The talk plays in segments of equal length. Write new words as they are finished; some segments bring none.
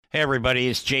Hey everybody,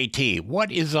 it's JT.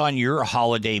 What is on your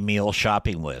holiday meal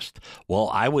shopping list? Well,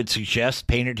 I would suggest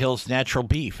Painted Hills Natural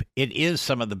Beef. It is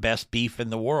some of the best beef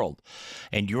in the world,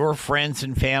 and your friends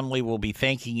and family will be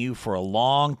thanking you for a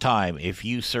long time if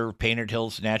you serve Painted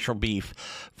Hills Natural Beef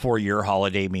for your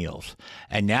holiday meals.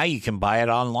 And now you can buy it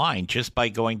online just by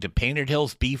going to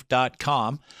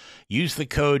paintedhillsbeef.com. Use the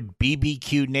code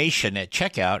BBQNation at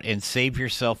checkout and save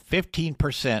yourself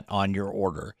 15% on your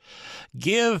order.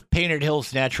 Give Painted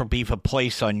Hills Natural Beef a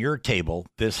place on your table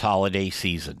this holiday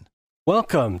season.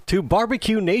 Welcome to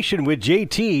Barbecue Nation with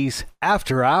JT's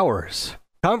After Hours.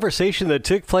 Conversation that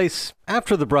took place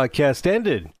after the broadcast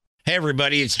ended. Hey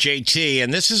everybody, it's JT,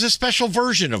 and this is a special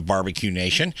version of Barbecue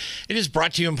Nation. It is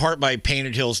brought to you in part by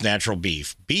Painted Hills Natural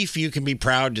Beef. Beef you can be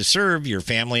proud to serve your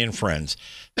family and friends.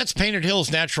 That's Painted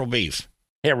Hills Natural Beef.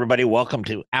 Hey everybody, welcome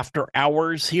to After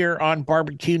Hours here on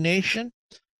Barbecue Nation.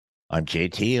 I'm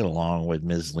JT along with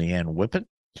Ms. Leanne Whippet,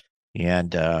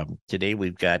 and today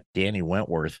we've got Danny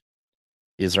Wentworth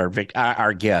is our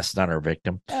guest, not our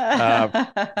victim,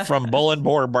 from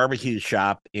Boar Barbecue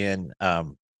Shop in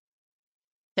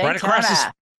right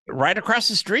across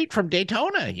the street from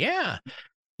Daytona. Yeah,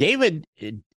 David,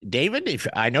 if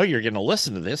I know you're going to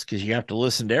listen to this because you have to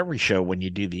listen to every show when you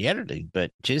do the editing,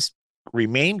 but just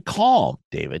remain calm,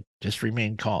 David. Just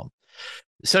remain calm.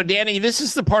 So, Danny, this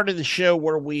is the part of the show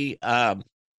where we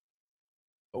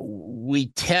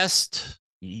test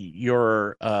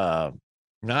your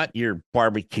not your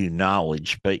barbecue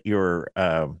knowledge, but your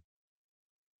how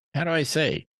do I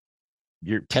say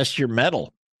test your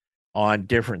mettle on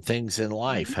different things in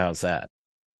life. How's that?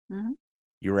 Mm-hmm.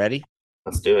 You ready?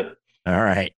 Let's do it. All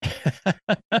right.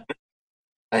 I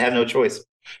have no choice.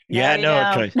 Yeah,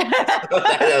 no choice.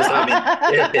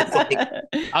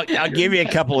 I'll give you a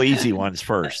couple easy ones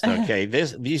first. Okay,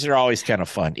 these are always kind of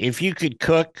fun. If you could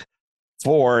cook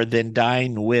for, then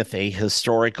dine with a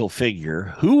historical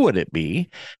figure, who would it be,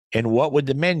 and what would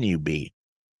the menu be?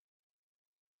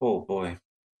 Oh boy,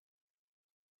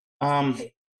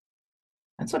 that's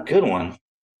a good one.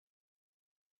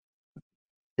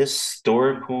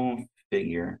 Historical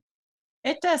figure.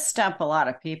 It does stump a lot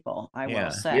of people, I will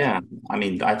say. Yeah, I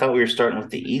mean, I thought we were starting with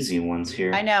the easy ones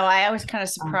here. I know. I was kind of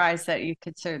surprised that you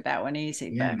considered that one easy.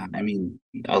 Yeah, but I mean,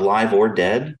 alive or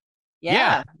dead.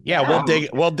 Yeah.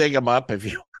 We'll dig them up if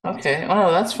you. Okay. Oh,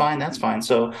 no, that's fine. That's fine.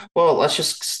 So, well, let's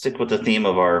just stick with the theme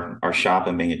of our shop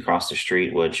and being across the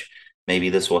street, which maybe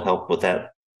this will help with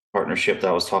that partnership that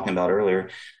I was talking about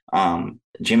earlier.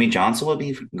 Jimmy Johnson would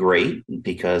be great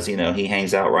because, he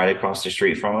hangs out right across the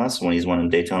street from us when he's winning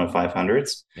Daytona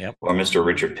 500s. Yep. Or Mr.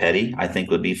 Richard Petty, I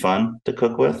think would be fun to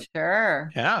cook with.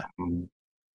 Sure. Yeah.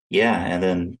 Yeah.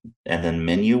 And then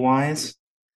menu wise,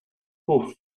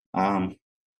 I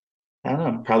don't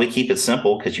know, probably keep it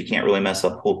simple because you can't really mess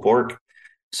up pulled pork.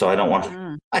 So I don't want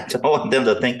them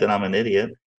to think that I'm an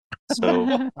idiot.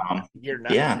 So You're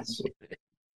not. Yeah, so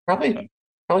probably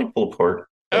pulled pork.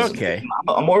 Okay.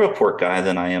 I'm more of a pork guy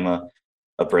than I am a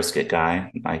brisket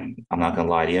guy. I'm not gonna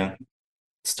lie to you. It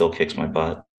still kicks my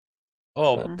butt.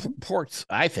 Oh,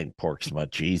 I think pork's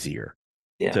much easier.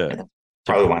 Yeah,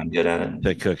 probably why I'm good at it.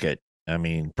 To cook it. I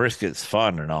mean, brisket's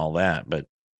fun and all that, but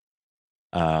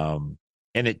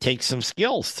and it takes some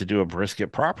skills to do a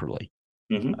brisket properly.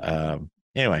 Mm-hmm.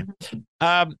 Anyway,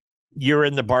 you're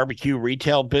in the barbecue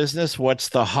retail business. What's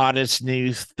the hottest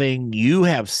new thing you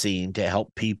have seen to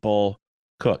help people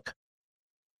cook?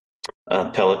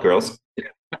 Pellet grills.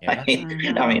 Yeah.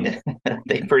 I mean,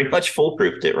 they pretty much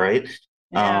foolproofed it, right?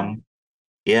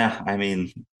 Yeah. I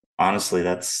mean, honestly,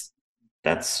 that's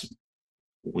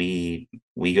we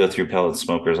go through pellet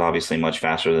smokers obviously much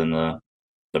faster than the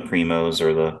Primos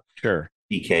or the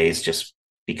DKs, just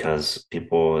because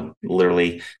people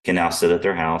literally can now sit at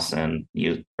their house and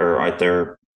or at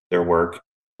their work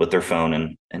with their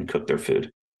phone and cook their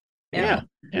food. Yeah.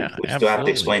 We still have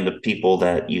to explain to people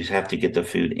that you have to get the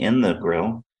food in the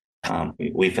grill.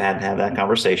 We've had to have that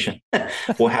conversation.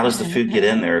 Well, how does the food get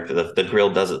in there if the grill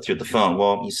does it through the phone?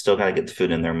 Well, you still got to get the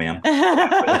food in there, ma'am.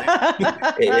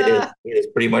 It is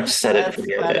pretty much set it for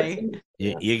you.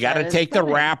 You got to take the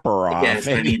wrapper off. Yes,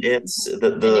 I mean, it's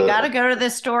the you got to go to the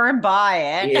store and buy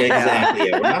it. Yeah, exactly.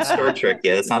 Yeah, we're not Star Trek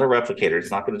yet. It's not a replicator.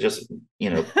 It's not going to just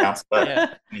bounce. But I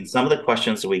mean, some of the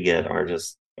questions that we get are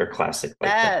classic.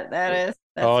 Like that's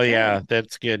yeah,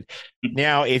 that's good.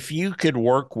 Now, if you could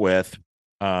work with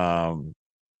one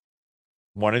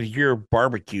of your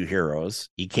barbecue heroes,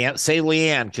 you can't say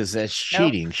Leanne because that's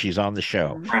cheating. Nope. She's on the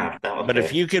show. Okay. But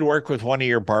if you could work with one of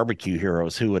your barbecue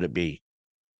heroes, who would it be?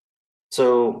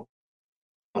 So,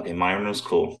 okay, Myron was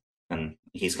cool, and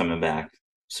he's coming back.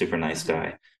 Super nice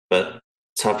guy. But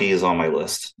Tuffy is on my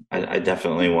list. I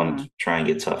definitely want to try and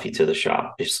get Tuffy to the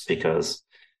shop just because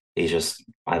he's just,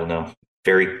 I don't know,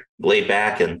 very laid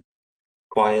back and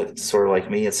quiet, sort of like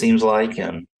me, it seems like.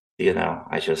 And,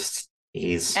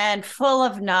 he's, and full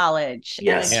of knowledge and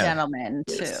a yes, gentleman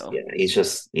yes, too. yeah, he's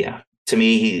just, yeah. To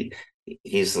me,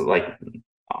 he's like,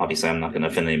 obviously, I'm not going to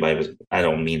offend anybody, but I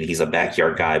don't mean he's a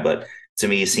backyard guy, but to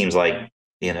me, he seems like,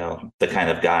 the kind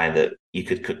of guy that you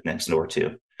could cook next door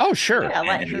to. Oh, sure. Yeah,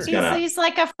 like And he's he's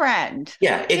like a friend.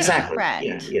 yeah, Just a exactly.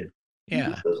 Yeah, friend.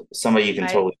 yeah. Yeah. Somebody you can I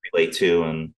totally relate to,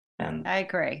 and I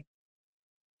agree.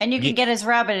 And you Ye- can get his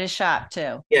rub at his shop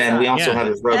too. yeah, and we So. also Yeah. have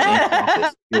his rubs in the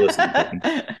office. You listen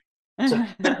to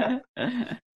him. So,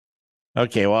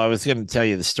 Okay. Well, I was going to tell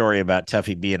you the story about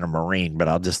Tuffy being a Marine, but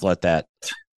I'll just let that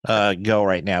go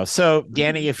right now. So,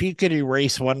 Danny, if you could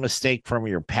erase one mistake from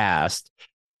your past,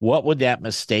 what would that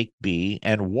mistake be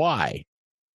and why?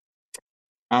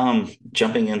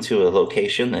 jumping into a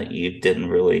location that you didn't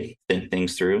really think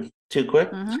things through too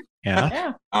quick. Mhm. Yeah.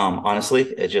 Yeah. Honestly,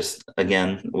 it just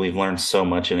again, we've learned so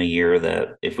much in a year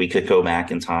that if we could go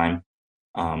back in time,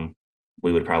 um,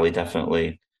 we would probably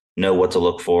definitely know what to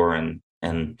look for and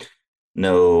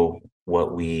know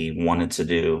what we wanted to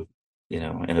do,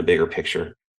 in a bigger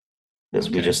picture. Because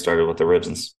we Okay. just started with the ribs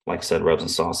and, like I said, rubs and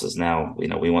sauces. Now,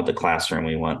 we want the classroom,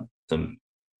 we want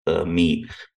the meat,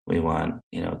 we want,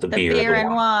 the The beer, beer the and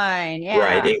wine. wine.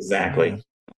 Right, Yeah. exactly.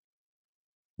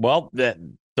 Well,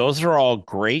 those are all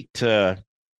great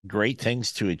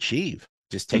things to achieve.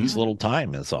 Just takes a Mhm. little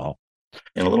time, that's all.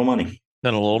 And a little money.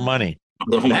 And a little money. A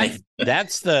little money.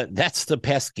 That's the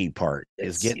pesky part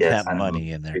is getting Yes, that I know.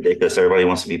 money in there. Ridiculous. Everybody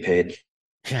wants to be paid.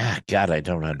 God, I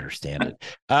don't understand it.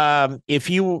 If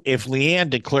Leanne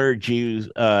declared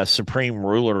you supreme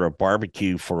ruler of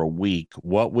barbecue for a week,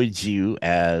 what would you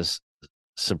as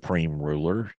supreme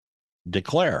ruler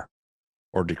declare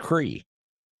or decree?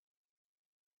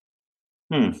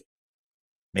 Hmm.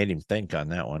 Made him think on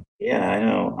that one. Yeah, I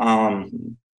know.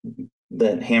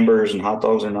 That hamburgers and hot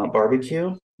dogs are not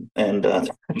barbecue, and don't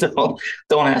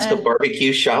ask a Uh,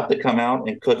 barbecue shop to come out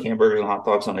and cook hamburgers and hot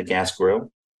dogs on a gas grill.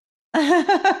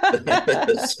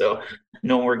 So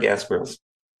no more gas grills.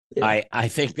 Yeah. I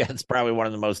think that's probably one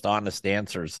of the most honest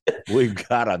answers we've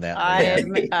got on that, Leanne.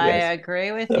 I Yes.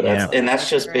 agree with So you. Yeah. that's I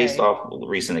just based agree. off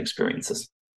recent experiences.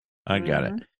 I got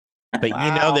it. Mhm. But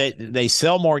Wow. that they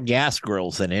sell more gas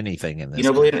grills than anything in this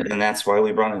Believe country. it, and that's why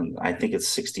we brought in. I think it's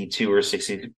 62 or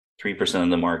 63% of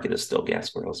the market is still gas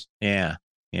grills. Yeah.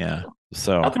 Yeah.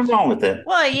 So Nothing wrong with it.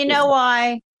 Well, you know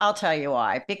why? I'll tell you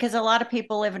why. Because a lot of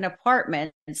people live in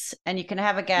apartments and you can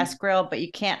have a gas grill, but you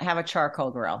can't have a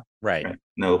charcoal grill. right. Right.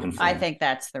 No open I flame. think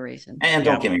that's the reason. And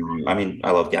don't get me wrong. I mean,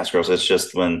 I love gas grills. It's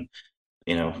just when,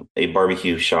 a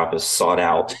barbecue shop is sought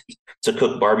out to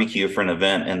cook barbecue for an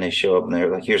event and they show up and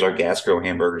they're like, here's our gas grill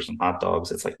hamburgers and hot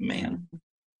dogs. It's like, man,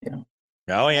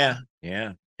 Oh yeah.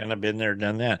 Yeah. Kind of been there,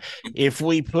 done that. If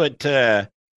we put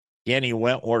Danny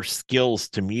Wentworth's skills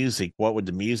to music, what would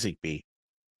the music be?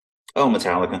 Oh,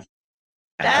 Metallica.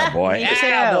 Boy. Me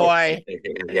too. Boy.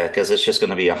 Yeah, because it's just going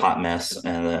to be a hot mess,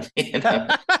 and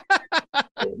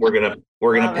we're gonna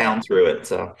Love pound it. through it.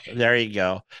 So There you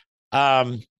go.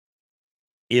 Um,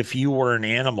 if you were an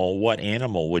animal, what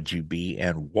animal would you be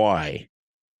and why?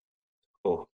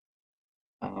 cool.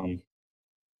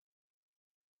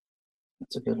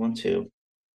 That's a good one too.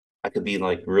 I could be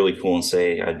like really cool and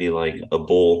say I'd be like a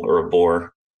bull or a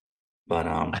boar, but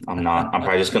I'm not. I'm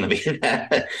probably just going to be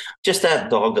just that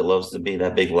dog that loves to be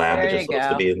that big lab that There you just loves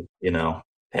to go.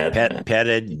 be,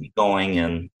 Petted. going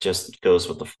and just goes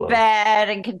with the flow. Bed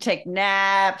and can take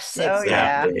naps. Oh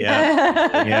yeah.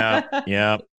 Exactly.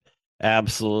 Yeah.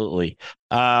 Absolutely.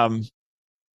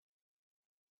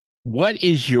 What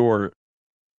is your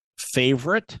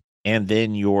favorite and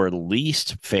then your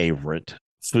least favorite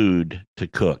food to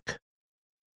cook?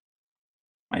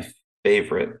 My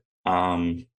favorite,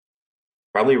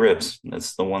 probably ribs.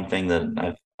 That's the one thing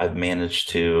that I've managed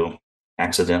to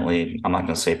accidentally. I'm not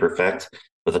going to say perfect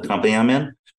with the company I'm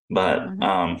in, but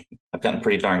Mhm. I've gotten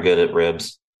pretty darn good at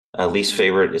ribs. Least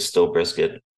favorite is still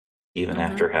brisket, even Mhm.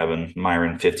 after having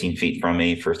Myron 15 feet from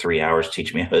me for 3 hours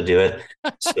teach me how to do it.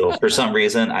 Still, for some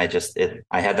reason, I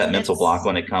had that mental block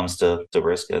when it comes to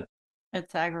brisket.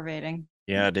 It's aggravating.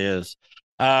 Yeah, it is.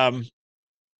 Have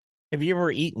you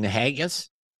ever eaten haggis?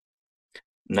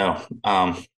 No,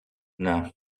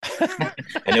 no.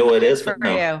 I know what it is, For but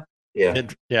no. you. Yeah.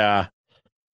 Yeah.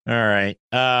 All right.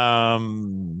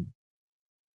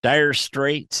 Dire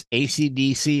Straits,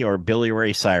 AC/DC, or Billy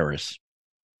Ray Cyrus?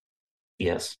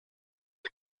 Yes.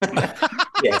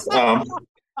 Yes.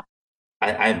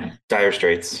 I'm Dire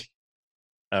Straits.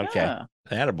 Okay. Yeah.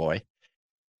 Attaboy.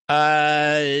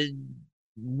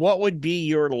 What would be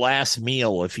your last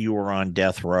meal if you were on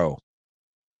death row?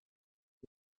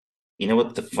 You know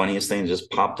what? The funniest thing that just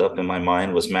popped up in my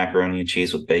mind was macaroni and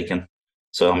cheese with bacon.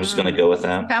 So I'm just going to go with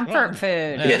that. Comfort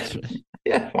food. Yeah.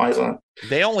 Yeah. Why is that?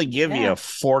 They only give you Yeah. a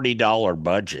 $40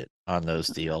 budget on those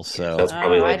deals. So That's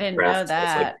probably Oh, I like didn't Kraft, know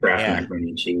that's like that. Kraft Yeah. macaroni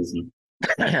and cheese.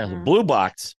 And Blue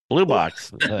box.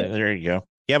 There you go.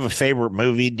 You have a favorite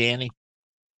movie, Danny?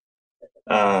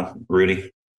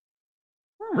 Rudy,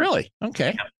 Really?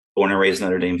 Okay. born and raised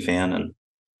Notre Dame fan, and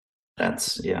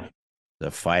that's The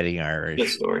Fighting good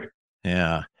Irish. story.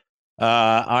 Yeah.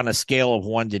 On a scale of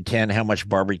 1 to 10, how much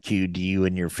barbecue do you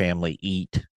and your family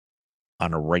eat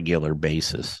on a regular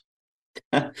basis?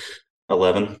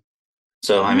 11.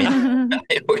 So I mean,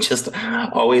 we're just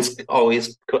always.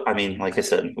 I mean, like I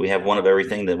said, we have one of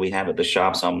everything that we have at the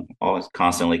shop. So I'm always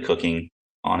constantly cooking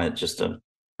on it just to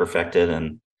perfect it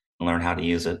and learn how to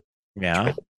use it.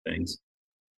 Yeah. Things.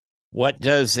 What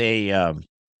does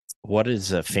what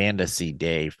is a fantasy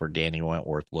day for Danny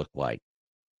Wentworth look like?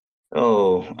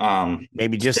 Oh,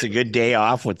 Maybe just a good day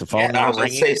off with the phone yeah, I not was gonna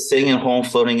ringing. say sitting at home,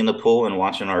 floating in the pool, and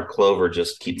watching our clover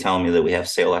just keep telling me that we have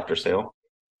sale after sale.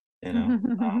 You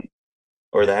know,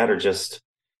 or that, or just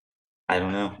I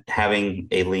don't know, having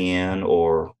a Leanne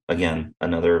or again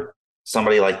another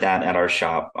somebody like that at our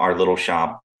shop, our little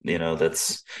shop.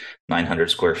 That's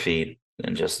 900 square feet,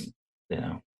 and just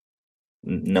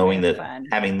knowing Very that fun.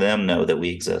 having them know that we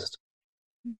exist.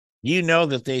 You know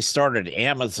that they started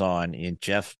Amazon in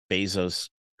Jeff Bezos'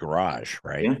 garage,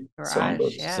 right? Yeah,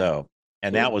 Garage, yeah. So,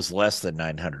 and that was less than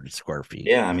 900 square feet.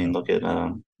 Yeah, I mean, look at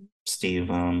Steve,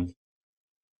 or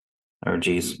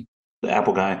geez, the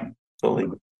Apple guy.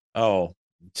 Totally. Oh,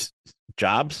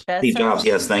 Jobs? Steve Jobs,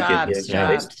 yes, thank you. Jobs,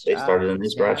 Yeah, Jobs, they started in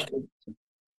his garage yeah. too.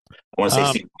 I want to say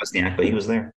Steve Wozniak, but he was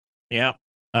there. Yeah.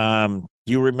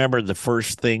 You remember the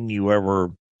first thing you ever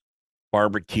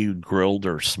barbecued, grilled,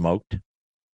 or smoked?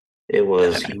 It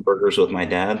was hamburgers with my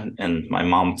dad, and my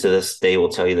mom to this day will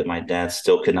tell you that my dad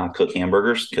still could not cook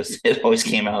hamburgers because it always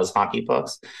came out as hockey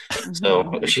pucks.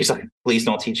 So she's like, please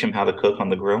don't teach him how to cook on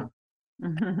the grill.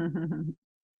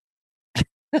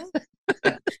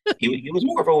 He was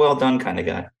more of a well done kind of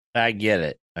guy. I get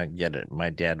it. My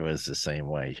dad was the same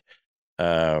way.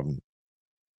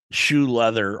 Shoe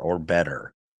leather or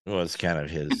better was kind of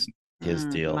his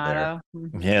deal motto.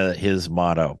 there. Yeah, his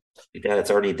motto. Your dad, it's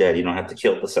already dead. You don't have to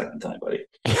kill it the second time, buddy.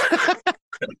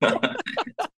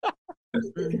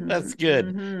 That's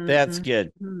good. That's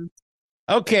good.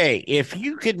 Okay, if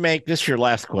you could make this your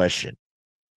last question,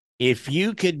 if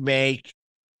you could make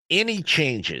any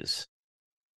changes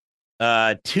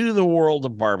to the world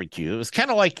of barbecue, it was kind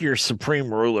of like your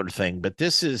supreme ruler thing, but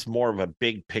this is more of a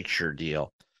big picture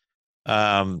deal.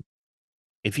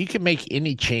 If you could make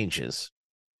any changes,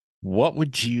 what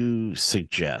would you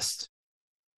suggest?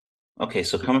 Okay,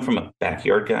 so coming from a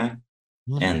backyard guy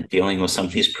and dealing with some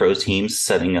of these pro teams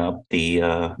setting up the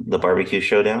barbecue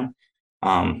showdown,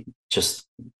 just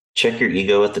check your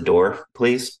ego at the door,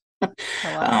 please.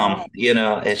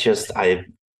 It's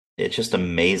just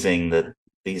amazing that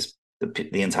the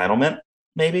entitlement,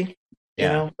 maybe,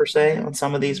 per se, on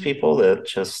some of these people that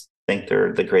just think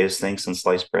they're the greatest thing since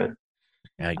sliced bread.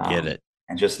 I get it.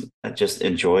 And just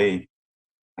enjoy.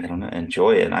 I don't know,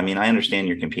 enjoy it. I mean, I understand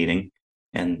you're competing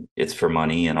and it's for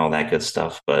money and all that good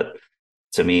stuff, but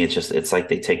to me, it's like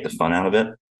they take the fun out of it,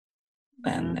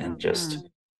 and just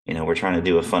we're trying to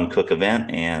do a fun cook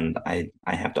event, and I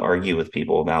have to argue with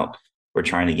people about we're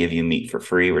trying to give you meat for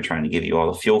free, we're trying to give you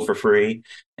all the fuel for free,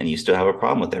 and you still have a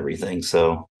problem with everything.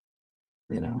 So,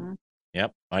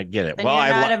 Yep, I get it. Then well,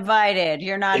 you're not invited.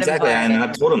 You're not exactly, invited. and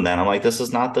I told him that I'm like, this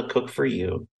is not the cook for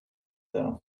you.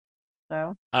 So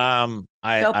go I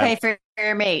pay for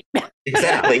your meat.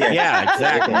 Exactly. Yeah,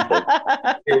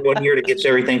 exactly. You're 1 year to get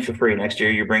everything for free. Next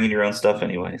year, you're bringing your own stuff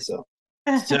anyway. So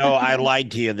I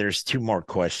lied to you. There's two more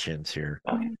questions here.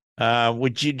 Okay.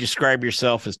 Would you describe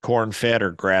yourself as corn fed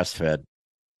or grass fed?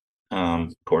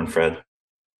 Corn fed.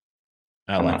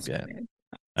 I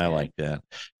like that.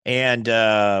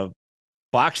 And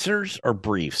boxers or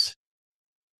briefs?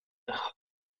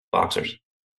 Boxers.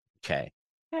 Okay.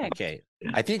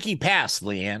 I think he passed,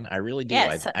 Leanne. I really do.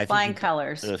 Yes, I flying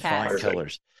colors. Flying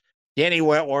colors. Danny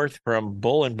Wentworth from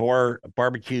Bull and Boar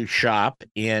Barbecue Shop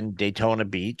in Daytona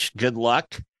Beach. Good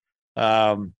luck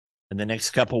in the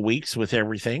next couple weeks with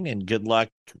everything, and good luck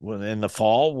in the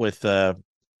fall with the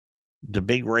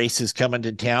big races coming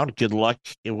to town. Good luck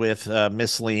with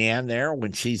Miss Leanne there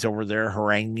when she's over there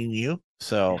haranguing you.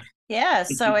 So Yeah,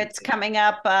 so it's coming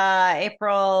up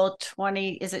April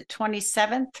 20, is it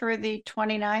 27th through the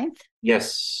 29th?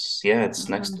 Yes. Yeah, it's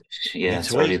next. Yeah, Next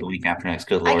it's already week. the week after next.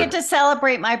 Good I get Lord. to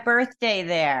celebrate my birthday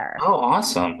there. Oh,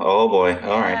 awesome. Oh boy.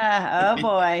 All right. Yeah. Oh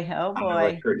boy. Oh I'm gonna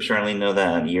let boy. Charlene know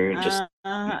that. You just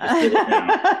did it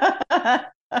now.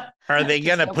 Uh, Are they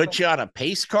going to so put you on a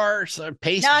pace car, or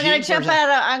pace no, jeep, or something?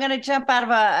 I'm gonna jump out of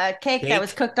a cake that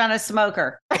was Cake? cooked on a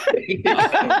smoker.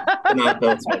 No,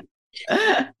 that's fine.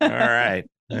 All right.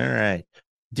 All right.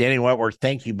 Danny Wentworth,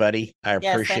 thank you, buddy. I Yes,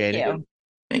 thank appreciate it. you.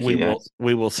 Thank you, guys.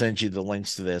 We will send you the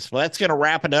links to this. Well, that's going to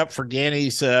wrap it up for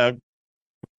Danny's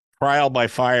trial by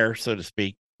fire, so to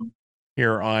speak,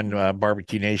 here on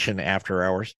Barbecue Nation After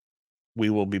Hours. We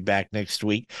will be back next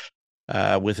week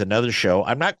with another show.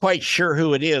 I'm not quite sure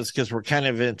who it is because we're kind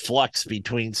of in flux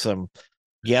between some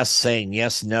guests saying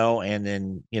yes, no, and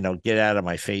then, get out of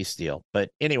my face deal. But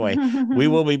anyway, we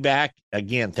will be back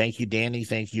again. Thank you, Danny.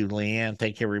 Thank you, Leanne.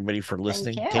 Thank you, everybody, for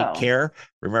listening. Thank you. Take care.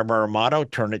 Remember our motto: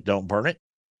 turn it, don't burn it.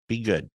 Be good.